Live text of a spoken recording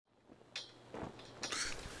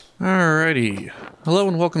Alrighty, hello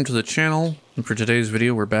and welcome to the channel, and for today's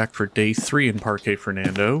video we're back for day 3 in Parque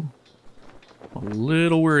Fernando. A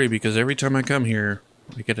little worried because every time I come here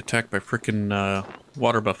I get attacked by frickin'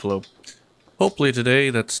 water buffalo. Hopefully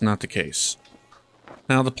today that's not the case.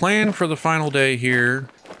 Now the plan for the final day here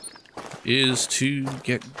is to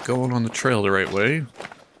get going on the trail the right way,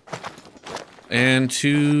 and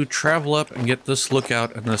to travel up and get this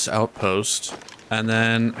lookout and this outpost. And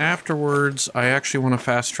then afterwards, I actually want to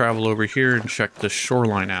fast travel over here and check the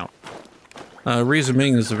shoreline out. Reason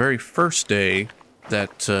being is the very first day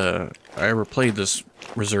that I ever played this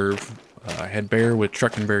reserve, I had Bear with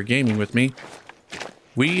Truck and Bear Gaming with me.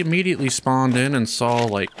 We immediately spawned in and saw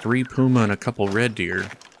like 3 puma and a couple red deer.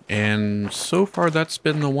 And so far that's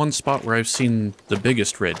been the one spot where I've seen the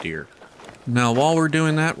biggest red deer. Now while we're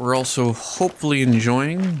doing that, we're also hopefully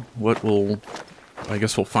enjoying what will... I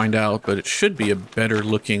guess we'll find out, but it should be a better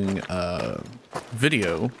looking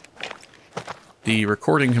video. The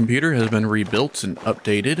recording computer has been rebuilt and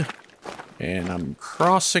updated, and I'm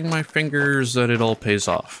crossing my fingers that it all pays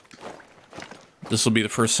off. This will be the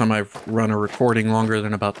first time I've run a recording longer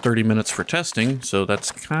than about 30 minutes for testing, so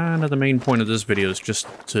that's kind of the main point of this video, is just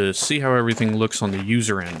to see how everything looks on the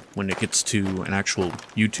user end when it gets to an actual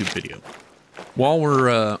YouTube video. While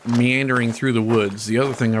we're meandering through the woods, the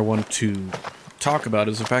other thing I want to talk about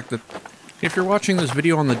is the fact that if you're watching this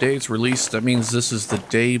video on the day it's released, that means this is the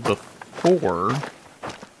day before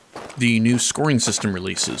the new scoring system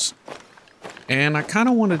releases. And I kind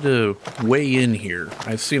of wanted to weigh in here.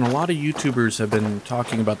 I've seen a lot of YouTubers have been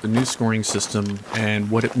talking about the new scoring system and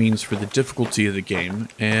what it means for the difficulty of the game,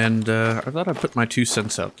 and I thought I'd put my 2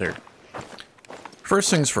 cents out there. First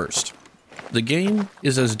things first, the game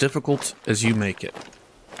is as difficult as you make it.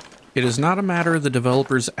 It is not a matter of the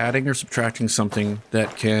developers adding or subtracting something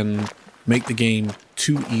that can make the game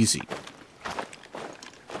too easy.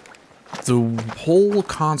 The whole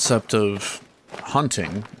concept of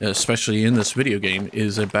hunting, especially in this video game,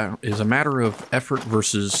 is a matter of effort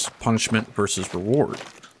versus punishment versus reward.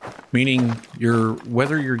 Meaning,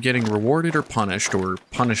 whether you're getting rewarded or punishment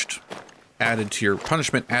added to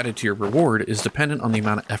your reward is dependent on the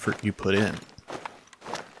amount of effort you put in.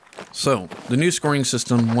 So, the new scoring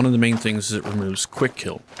system, one of the main things is it removes quick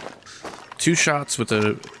kill. 2 shots with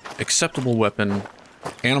an acceptable weapon,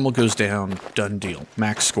 animal goes down, done deal.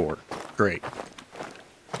 Max score. Great.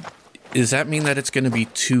 Does that mean that it's going to be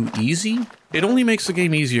too easy? It only makes the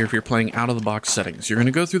game easier if you're playing out-of-the-box settings. You're going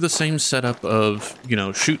to go through the same setup of,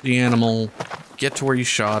 shoot the animal, get to where you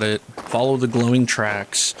shot it, follow the glowing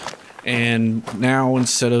tracks, and now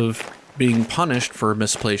instead of being punished for a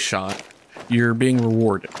misplaced shot, you're being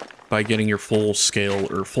rewarded by getting your full scale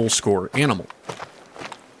or full score animal.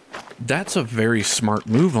 That's a very smart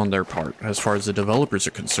move on their part as far as the developers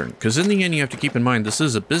are concerned, because in the end you have to keep in mind this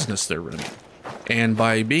is a business they're running. And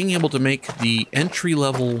by being able to make the entry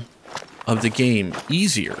level of the game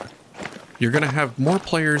easier, you're going to have more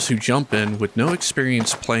players who jump in with no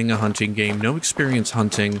experience playing a hunting game, no experience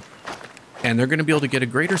hunting, and they're going to be able to get a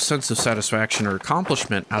greater sense of satisfaction or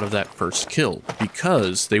accomplishment out of that first kill,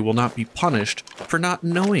 because they will not be punished for not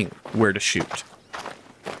knowing where to shoot.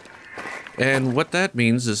 And what that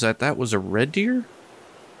means is that was a red deer.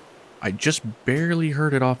 I just barely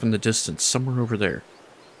heard it off in the distance, somewhere over there.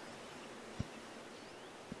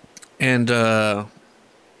 And I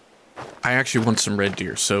actually want some red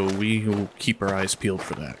deer, so we will keep our eyes peeled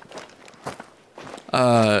for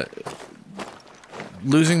that.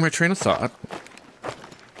 Losing my train of thought.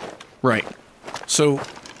 Right. So,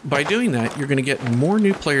 by doing that, you're going to get more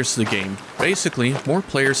new players to the game. Basically, more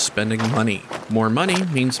players spending money. More money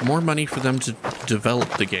means more money for them to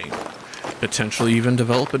develop the game. Potentially even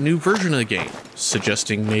develop a new version of the game,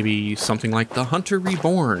 suggesting maybe something like the Hunter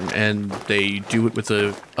Reborn, and they do it with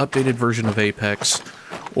an updated version of Apex,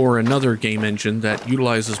 or another game engine that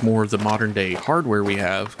utilizes more of the modern day hardware we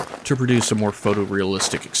have to produce a more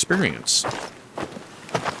photorealistic experience.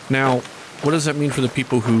 Now, what does that mean for the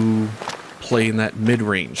people who play in that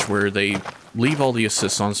mid-range, where they leave all the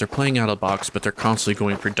assists on, they're playing out of the box, but they're constantly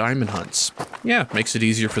going for diamond hunts? Yeah, makes it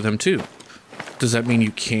easier for them too. Does that mean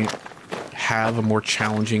you can't have a more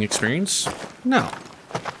challenging experience? No.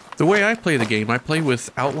 The way I play the game, I play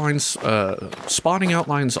with outlines, spotting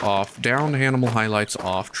outlines off, down animal highlights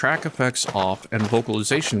off, track effects off, and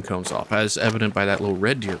vocalization cones off, as evident by that little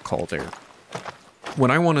red deer call there. When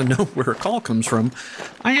I want to know where a call comes from,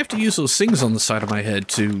 I have to use those things on the side of my head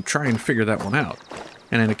to try and figure that one out.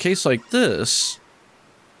 And in a case like this...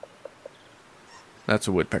 That's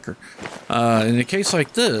a woodpecker. In a case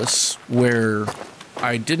like this, where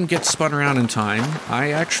I didn't get spun around in time,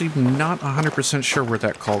 I actually am not 100% sure where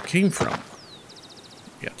that call came from.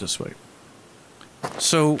 Yeah, this way.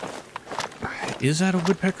 So, is that a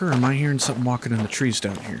woodpecker, or am I hearing something walking in the trees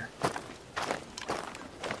down here?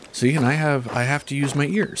 See, and I have to use my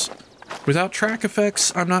ears. Without track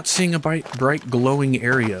effects, I'm not seeing a bright glowing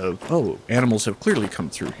area of, oh, animals have clearly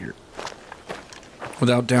come through here.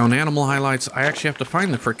 Without down animal highlights, I actually have to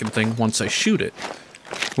find the frickin' thing once I shoot it.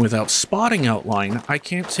 Without spotting outline, I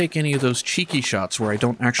can't take any of those cheeky shots where I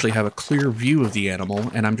don't actually have a clear view of the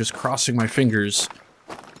animal, and I'm just crossing my fingers,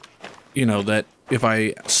 you know, that if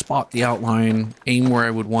I spot the outline, aim where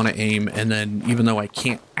I would want to aim, and then even though I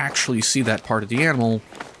can't actually see that part of the animal,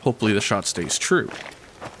 hopefully the shot stays true.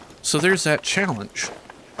 So there's that challenge.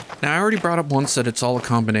 Now, I already brought up once that it's all a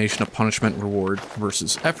combination of punishment, reward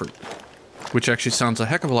versus effort, which actually sounds a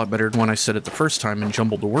heck of a lot better than when I said it the first time and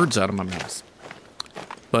jumbled the words out of my mouth.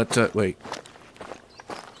 But, wait.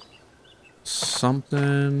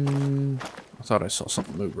 Something... I thought I saw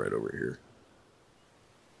something move right over here.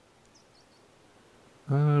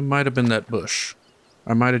 Might have been that bush.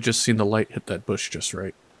 I might have just seen the light hit that bush just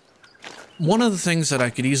right. One of the things that I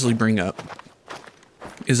could easily bring up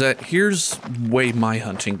is that here's the way my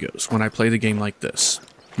hunting goes when I play the game like this.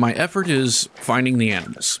 My effort is finding the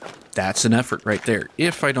animals. That's an effort right there.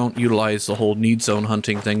 If I don't utilize the whole need zone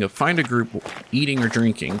hunting thing of find a group eating or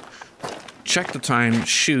drinking, check the time,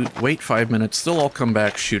 shoot, wait 5 minutes, they'll all come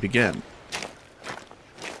back, shoot again.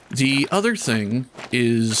 The other thing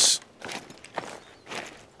is...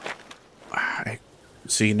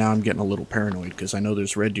 See, now I'm getting a little paranoid because I know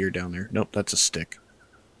there's red deer down there. Nope, that's a stick.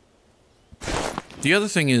 The other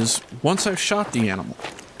thing is, once I've shot the animal,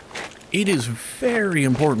 it is very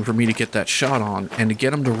important for me to get that shot on and to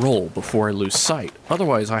get them to roll before I lose sight.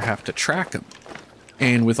 Otherwise, I have to track them.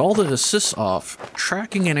 And with all the assists off,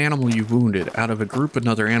 tracking an animal you wounded out of a group of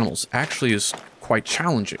other animals actually is quite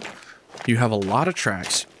challenging. You have a lot of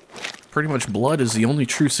tracks. Pretty much blood is the only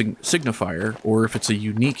true signifier, or if it's a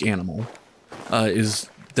unique animal,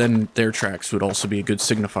 then their tracks would also be a good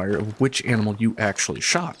signifier of which animal you actually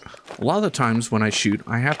shot. A lot of the times when I shoot,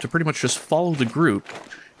 I have to pretty much just follow the group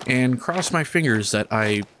and cross my fingers that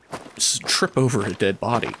I trip over a dead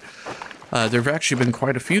body. There have actually been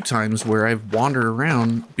quite a few times where I've wandered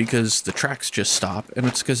around because the tracks just stop, and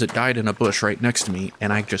it's because it died in a bush right next to me,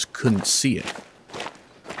 and I just couldn't see it.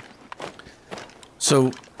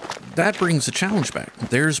 So that brings the challenge back.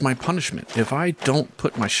 There's my punishment. If I don't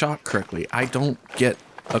put my shot correctly, I don't get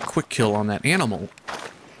a quick kill on that animal,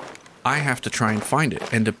 I have to try and find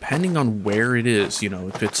it. And depending on where it is, you know,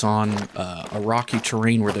 if it's on a rocky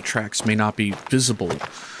terrain where the tracks may not be visible,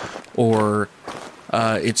 or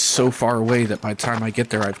it's so far away that by the time I get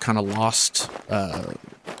there, I've kind of lost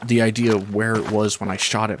the idea of where it was when I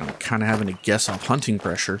shot it. I'm kind of having to guess off hunting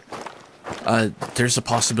pressure. There's a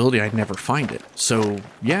possibility I'd never find it. So,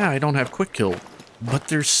 yeah, I don't have quick kill, but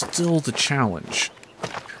there's still the challenge.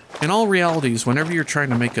 In all realities, whenever you're trying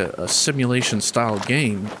to make a simulation-style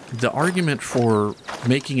game, the argument for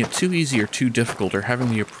making it too easy or too difficult or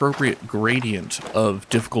having the appropriate gradient of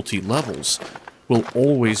difficulty levels will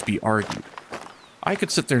always be argued. I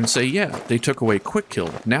could sit there and say, yeah, they took away quick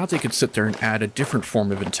kill. Now they could sit there and add a different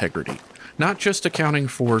form of integrity. Not just accounting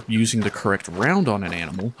for using the correct round on an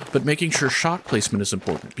animal, but making sure shot placement is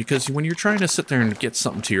important. Because when you're trying to sit there and get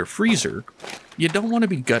something to your freezer, you don't want to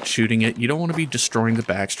be gut shooting it, you don't want to be destroying the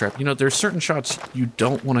backstrap. You know, there's certain shots you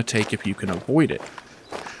don't want to take if you can avoid it.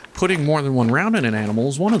 Putting more than one round in an animal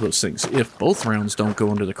is one of those things. If both rounds don't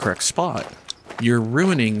go into the correct spot, you're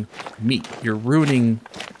ruining meat. You're ruining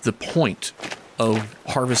the point of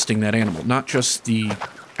harvesting that animal, not just the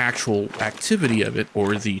actual activity of it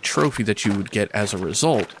or the trophy that you would get as a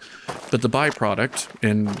result, but the byproduct,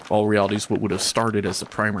 in all realities, what would have started as the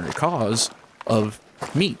primary cause of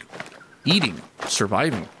meat, eating,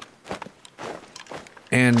 surviving.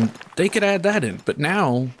 And they could add that in, but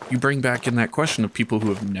now you bring back in that question of people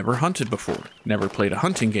who have never hunted before, never played a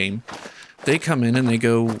hunting game. They come in and they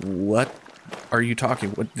go, what are you talking?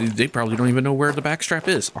 What, they probably don't even know where the backstrap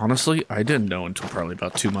is. Honestly, I didn't know until probably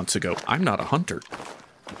about 2 months ago. I'm not a hunter.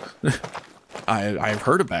 I've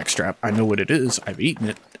heard of backstrap. I know what it is. I've eaten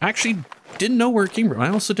it. I actually didn't know where it came from. I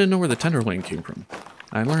also didn't know where the tenderloin came from.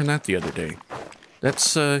 I learned that the other day.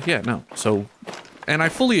 That's, yeah, no. So, and I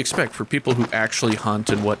fully expect for people who actually hunt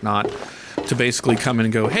and whatnot to basically come in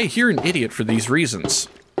and go, hey, you're an idiot for these reasons.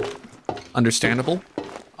 Understandable.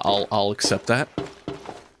 I'll accept that.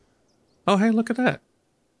 Oh, hey, look at that.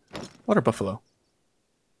 Water buffalo.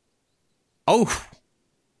 Oh!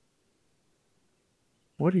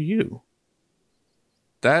 What are you?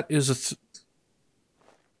 That is a...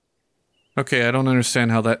 Okay, I don't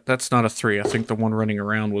understand how that's not a 3. I think the one running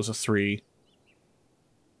around was a 3.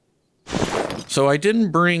 So I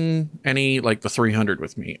didn't bring any, like, the 300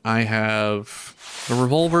 with me. I have the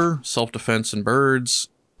revolver, self-defense, and birds,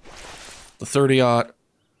 the 30-aught,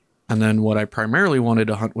 and then what I primarily wanted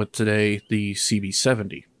to hunt with today, the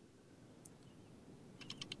CB70.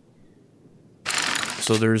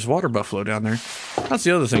 So there's water buffalo down there. That's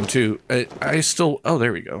the other thing, too. I still... Oh,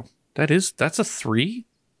 there we go. That's a 3?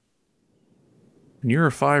 And you're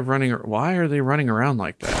a 5 running... Why are they running around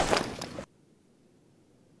like that?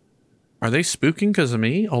 Are they spooking because of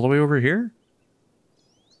me all the way over here?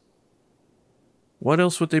 What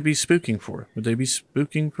else would they be spooking for? Would they be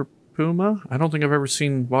spooking for Puma? I don't think I've ever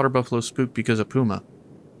seen water buffalo spook because of Puma.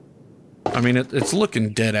 I mean, it's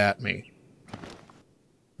looking dead at me.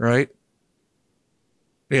 Right?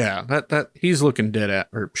 Yeah, that he's looking dead at...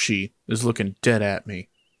 Or she is looking dead at me.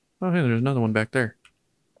 Oh, hey, there's another one back there.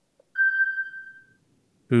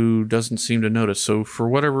 Who doesn't seem to notice. So, for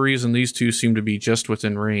whatever reason, these two seem to be just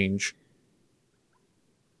within range.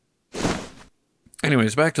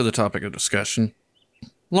 Anyways, back to the topic of discussion.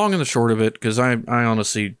 Long and the short of it, because I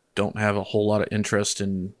honestly don't have a whole lot of interest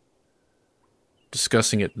in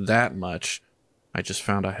discussing it that much. I just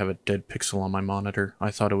found I have a dead pixel on my monitor.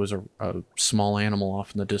 I thought it was a small animal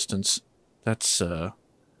off in the distance. That's,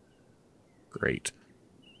 great.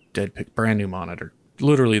 Brand new monitor.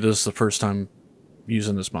 Literally, this is the first time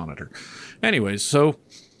using this monitor. Anyways, so...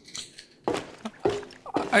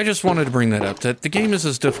 I just wanted to bring that up, that the game is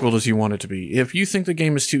as difficult as you want it to be. If you think the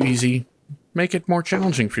game is too easy, make it more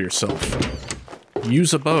challenging for yourself.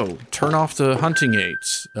 Use a bow. Turn off the hunting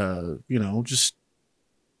aids. You know, just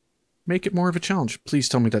make it more of a challenge. Please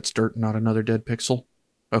tell me that's dirt, not another dead pixel.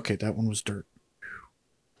 Okay, that one was dirt.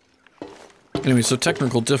 Anyway, so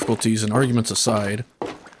technical difficulties and arguments aside,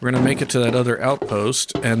 we're going to make it to that other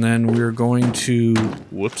outpost, and then we're going to,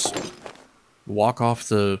 whoops, walk off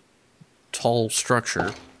the tall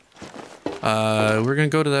structure. We're going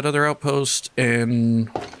to go to that other outpost, and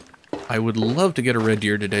I would love to get a red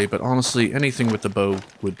deer today, but honestly, anything with the bow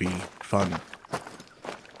would be fun.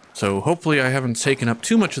 So hopefully I haven't taken up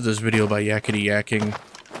too much of this video by yakety yakking,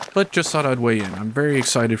 but just thought I'd weigh in. I'm very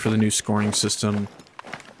excited for the new scoring system.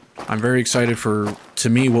 I'm very excited for, to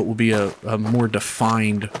me, what will be a more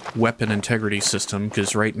defined weapon integrity system,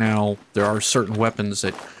 because right now there are certain weapons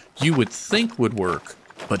that you would think would work,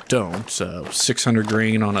 but don't. 600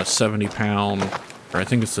 grain on a 70-pound, or I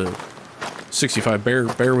think it's a 65.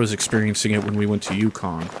 Bear was experiencing it when we went to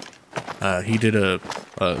Yukon. He did a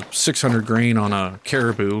 600 grain on a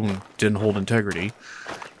caribou and didn't hold integrity.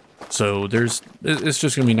 So it's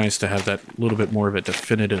just going to be nice to have that little bit more of a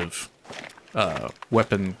definitive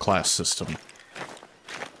weapon class system.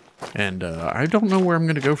 And I don't know where I'm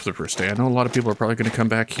going to go for the first day. I know a lot of people are probably going to come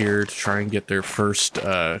back here to try and get their first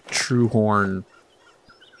true horn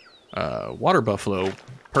water buffalo.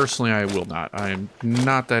 Personally, I will not. I am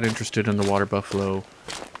not that interested in the water buffalo.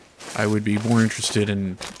 I would be more interested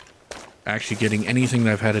in actually getting anything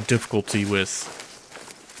that I've had a difficulty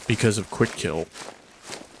with because of quick kill.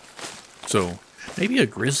 So, maybe a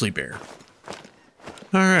grizzly bear.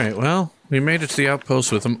 Alright, well, we made it to the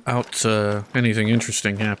outpost without anything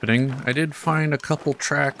interesting happening. I did find a couple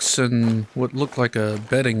tracks and what looked like a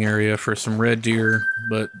bedding area for some red deer,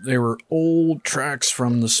 but they were old tracks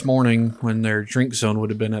from this morning when their drink zone would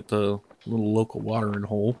have been at the little local watering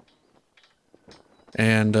hole.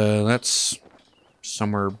 And that's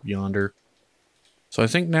somewhere yonder. So I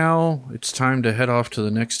think now it's time to head off to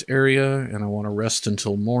the next area, and I want to rest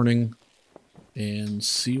until morning and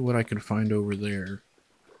see what I can find over there.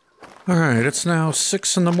 Alright, it's now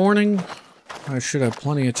 6 in the morning. I should have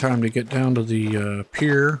plenty of time to get down to the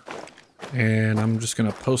pier, and I'm just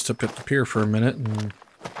going to post up at the pier for a minute and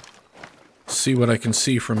see what I can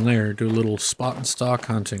see from there. Do a little spot and stock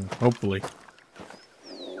hunting, hopefully.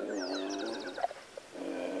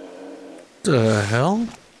 The hell?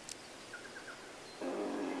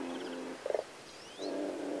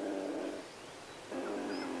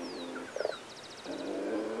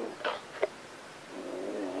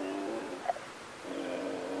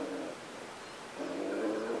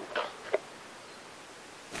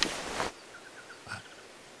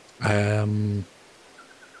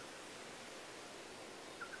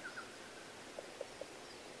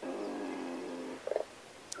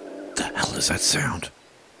 The hell is that sound?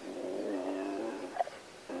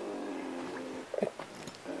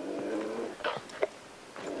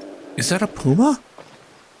 Is that a puma?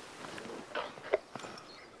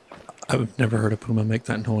 I've never heard a puma make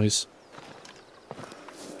that noise.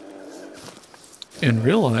 In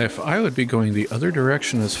real life, I would be going the other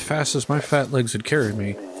direction as fast as my fat legs would carry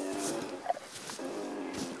me.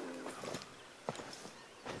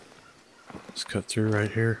 Let's cut through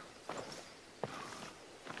right here.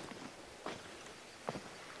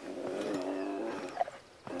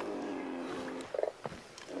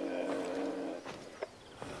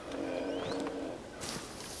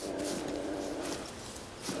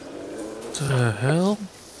 The hell?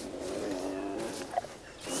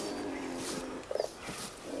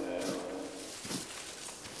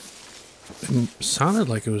 It sounded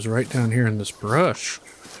like it was right down here in this brush.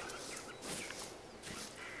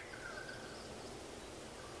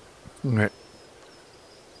 Alright.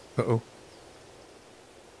 Uh-oh.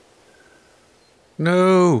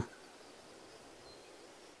 No!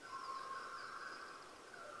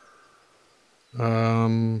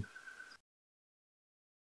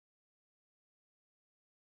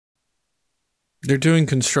 They're doing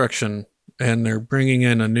construction, and they're bringing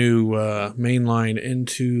in a new main line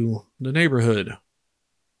into the neighborhood.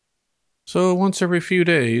 So once every few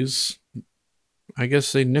days, I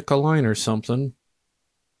guess they nick a line or something.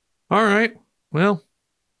 Alright, well,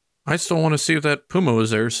 I still want to see if that Puma is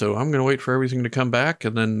there, so I'm going to wait for everything to come back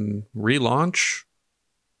and then relaunch.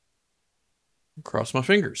 Cross my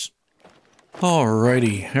fingers.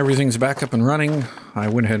 Alrighty, everything's back up and running. I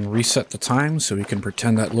went ahead and reset the time so we can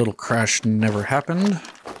pretend that little crash never happened.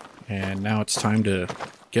 And now it's time to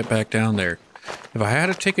get back down there. If I had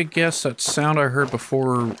to take a guess, that sound I heard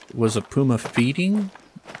before was a Puma feeding,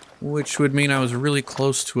 which would mean I was really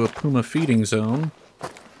close to a Puma feeding zone,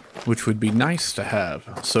 which would be nice to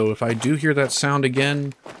have. So if I do hear that sound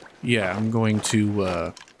again, yeah, I'm going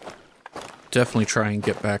to definitely try and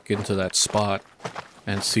get back into that spot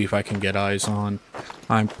and see if I can get eyes on.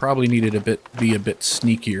 I probably needed to be a bit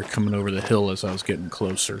sneakier coming over the hill as I was getting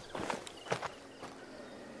closer.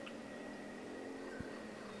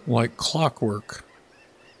 Like clockwork.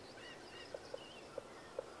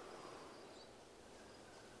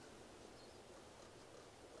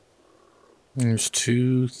 There's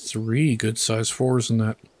 2, 3 good size 4s in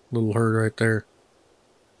that little herd right there.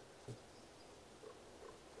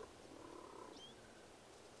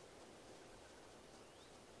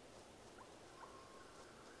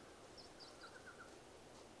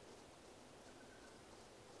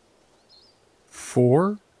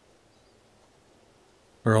 Four?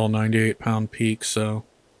 They're all 98-pound peaks, so...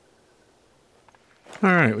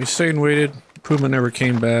 Alright, we stayed and waited. Puma never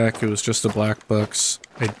came back. It was just the black bucks.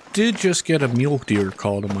 I did just get a mule deer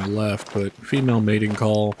call to my left, but female mating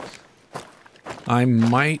call. I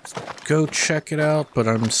might go check it out, but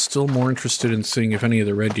I'm still more interested in seeing if any of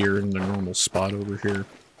the red deer are in their normal spot over here.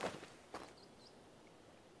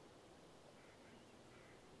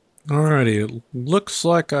 Alrighty, it looks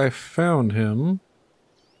like I found him.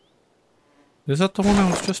 Is that the one I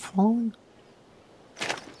was just following?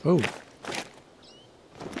 Oh.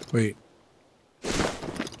 Wait.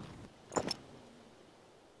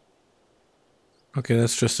 Okay,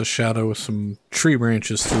 that's just a shadow with some tree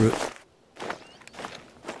branches through it.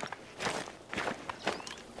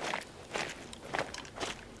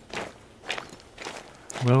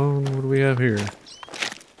 Well, what do we have here?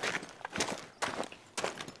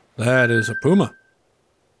 That is a Puma.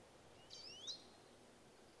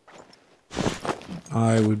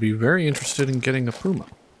 I would be very interested in getting a Puma.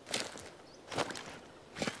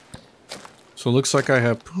 So it looks like I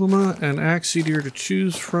have Puma and Axie deer to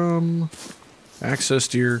choose from. Access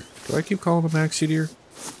deer. Do I keep calling them Axie deer?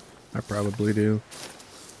 I probably do.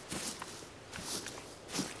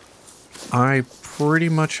 I pretty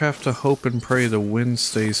much have to hope and pray the wind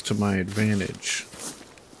stays to my advantage.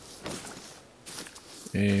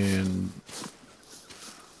 And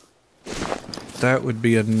that would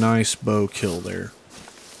be a nice bow kill there.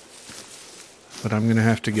 But I'm gonna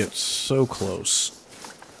have to get so close.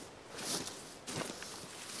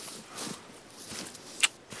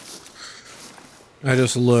 I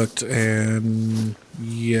just looked and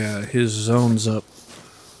yeah, his zone's up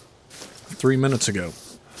 3 minutes ago.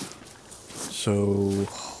 So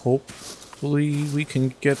hopefully we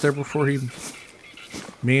can get there before he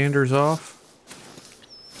meanders off.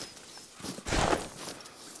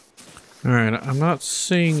 Alright, I'm not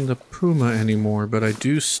seeing the Puma anymore, but I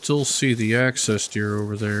do still see the access deer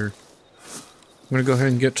over there. I'm gonna go ahead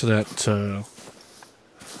and get to that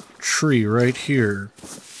tree right here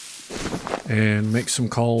and make some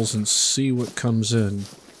calls and see what comes in.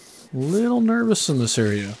 A little nervous in this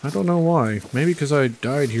area. I don't know why. Maybe because I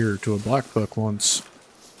died here to a black buck once.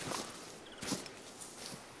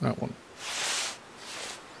 That one.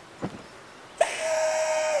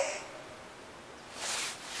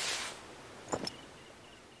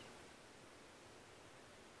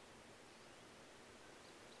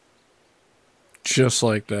 Just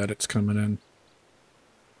like that, it's coming in.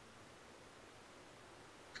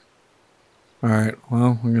 Alright,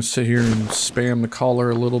 well, I'm going to sit here and spam the collar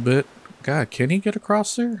a little bit. God, can he get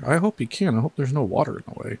across there? I hope he can. I hope there's no water in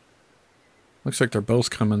the way. Looks like they're both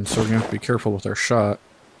coming, so we're going to have to be careful with our shot.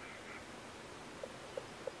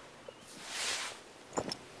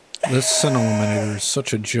 This scent eliminator is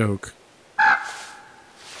such a joke.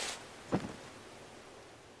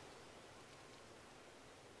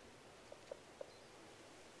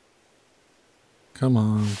 Come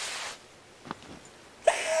on.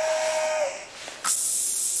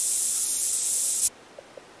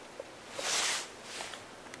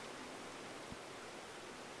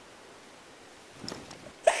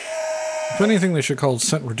 If anything, they should call it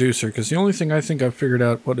scent reducer, because the only thing I think I've figured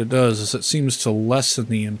out what it does is it seems to lessen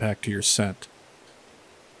the impact of your scent.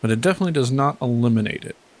 But it definitely does not eliminate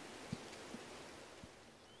it.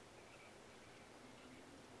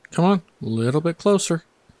 Come on, a little bit closer.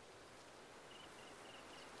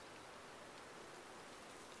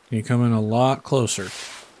 You come in a lot closer.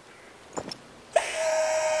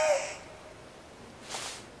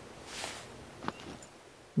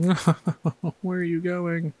 Where are you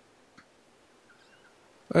going?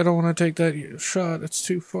 I don't want to take that shot. It's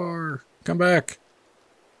too far. Come back.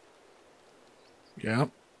 Yep.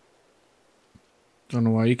 Don't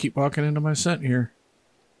know why you keep walking into my scent here.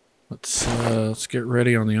 Let's get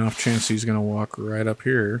ready on the off chance he's gonna walk right up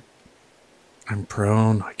here. I'm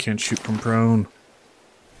prone. I can't shoot from prone.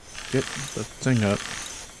 Get the thing up.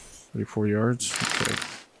 34 yards. Okay.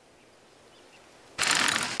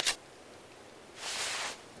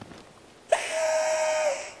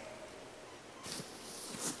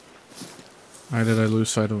 Why did I lose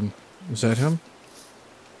sight of him? Is that him?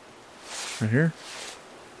 Right here?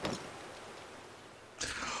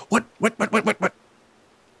 What? What?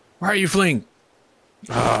 Why are you fleeing?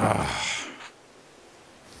 Ah.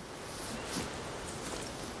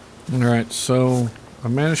 Alright, so I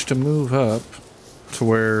managed to move up to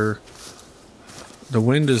where the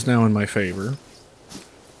wind is now in my favor.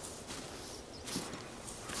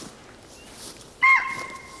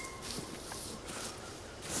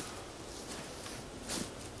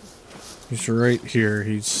 He's right here.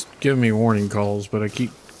 He's giving me warning calls, but I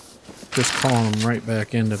keep just calling him right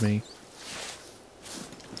back into me.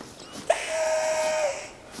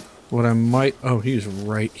 What I might... Oh, he's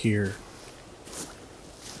right here.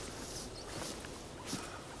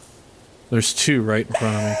 There's two right in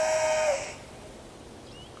front of me.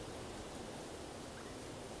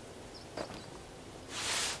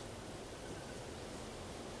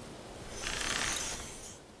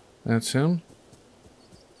 That's him.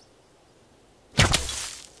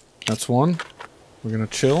 That's one. We're gonna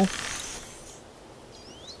chill.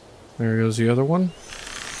 There goes the other one.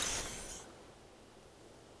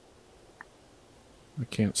 I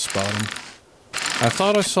can't spot him. I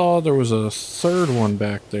thought I saw there was a third one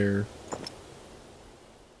back there.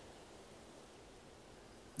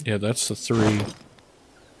 Yeah, that's the three.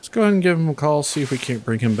 Let's go ahead and give him a call, see if we can't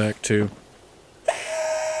bring him back too.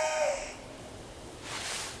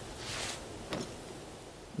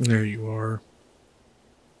 There you are.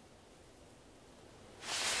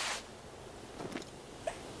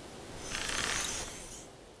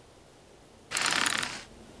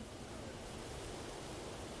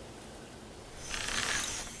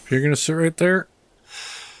 You're gonna sit right there?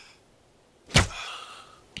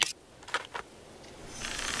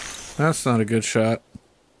 That's not a good shot.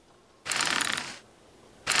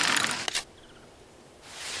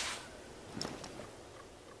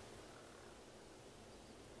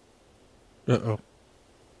 Uh-oh.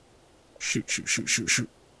 Shoot.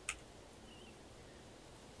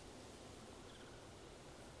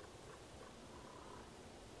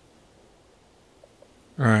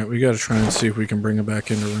 Alright, we gotta try and see if we can bring him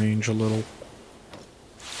back into range a little.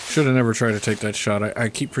 Should have never tried to take that shot. I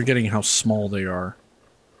keep forgetting how small they are.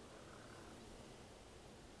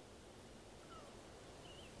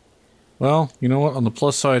 Well, you know what? On the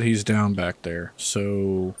plus side, he's down back there.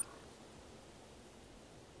 So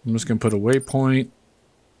I'm just gonna put a waypoint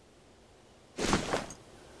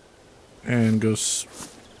and go. Is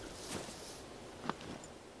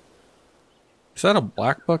that a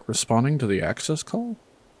black buck responding to the access call?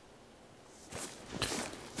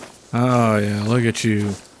 Oh yeah, look at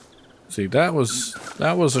you. See, that was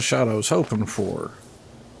a shot I was hoping for.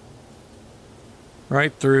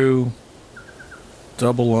 Right through,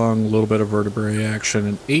 double lung, a little bit of vertebrae action,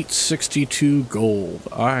 and 862 gold.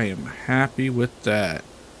 I am happy with that.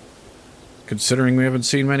 Considering we haven't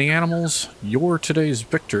seen many animals, you're today's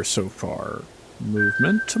victor so far.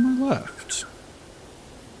 Movement to my left.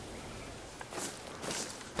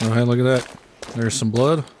 Oh, hey, look at that. There's some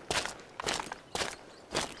blood.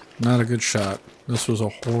 Not a good shot. This was a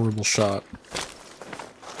horrible shot.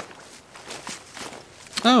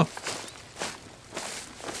 Oh.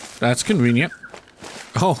 That's convenient.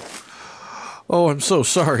 Oh. Oh, I'm so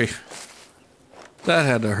sorry. That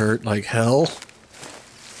had to hurt like hell.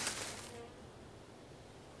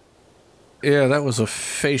 Yeah, that was a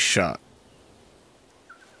face shot.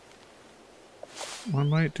 I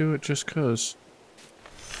might do it just 'cause.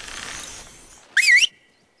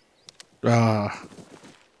 Ah.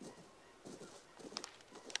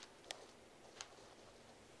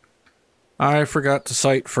 I forgot to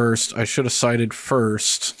sight first. I should have sighted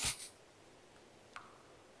first.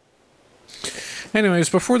 Anyways,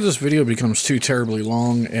 before this video becomes too terribly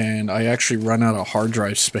long and I actually run out of hard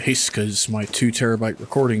drive space because my 2 terabyte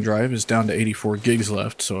recording drive is down to 84 gigs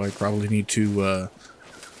left, so I probably need to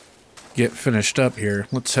get finished up here.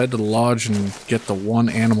 Let's head to the lodge and get the one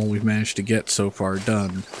animal we've managed to get so far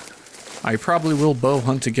done. I probably will bow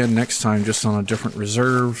hunt again next time, just on a different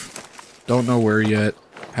reserve. Don't know where yet.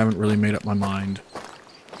 Haven't really made up my mind.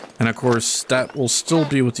 And of course, that will still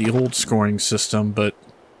be with the old scoring system, but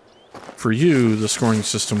for you, the scoring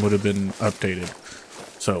system would have been updated.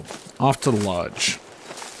 So, off to the lodge.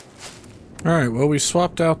 Alright, well, we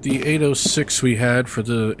swapped out the 806 we had for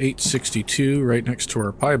the 862 right next to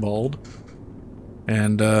our piebald.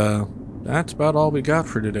 And, that's about all we got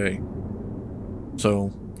for today.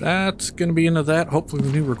 So, that's going to be into that. Hopefully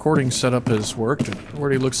the new recording setup has worked. It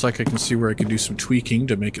already looks like I can see where I can do some tweaking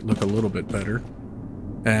to make it look a little bit better.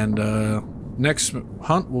 And, next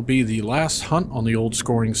hunt will be the last hunt on the old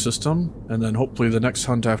scoring system, and then hopefully the next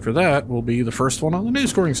hunt after that will be the first one on the new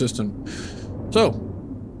scoring system. So,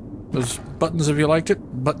 those buttons if you liked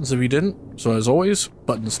it, buttons if you didn't. So as always,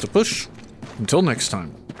 buttons to push. Until next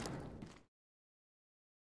time.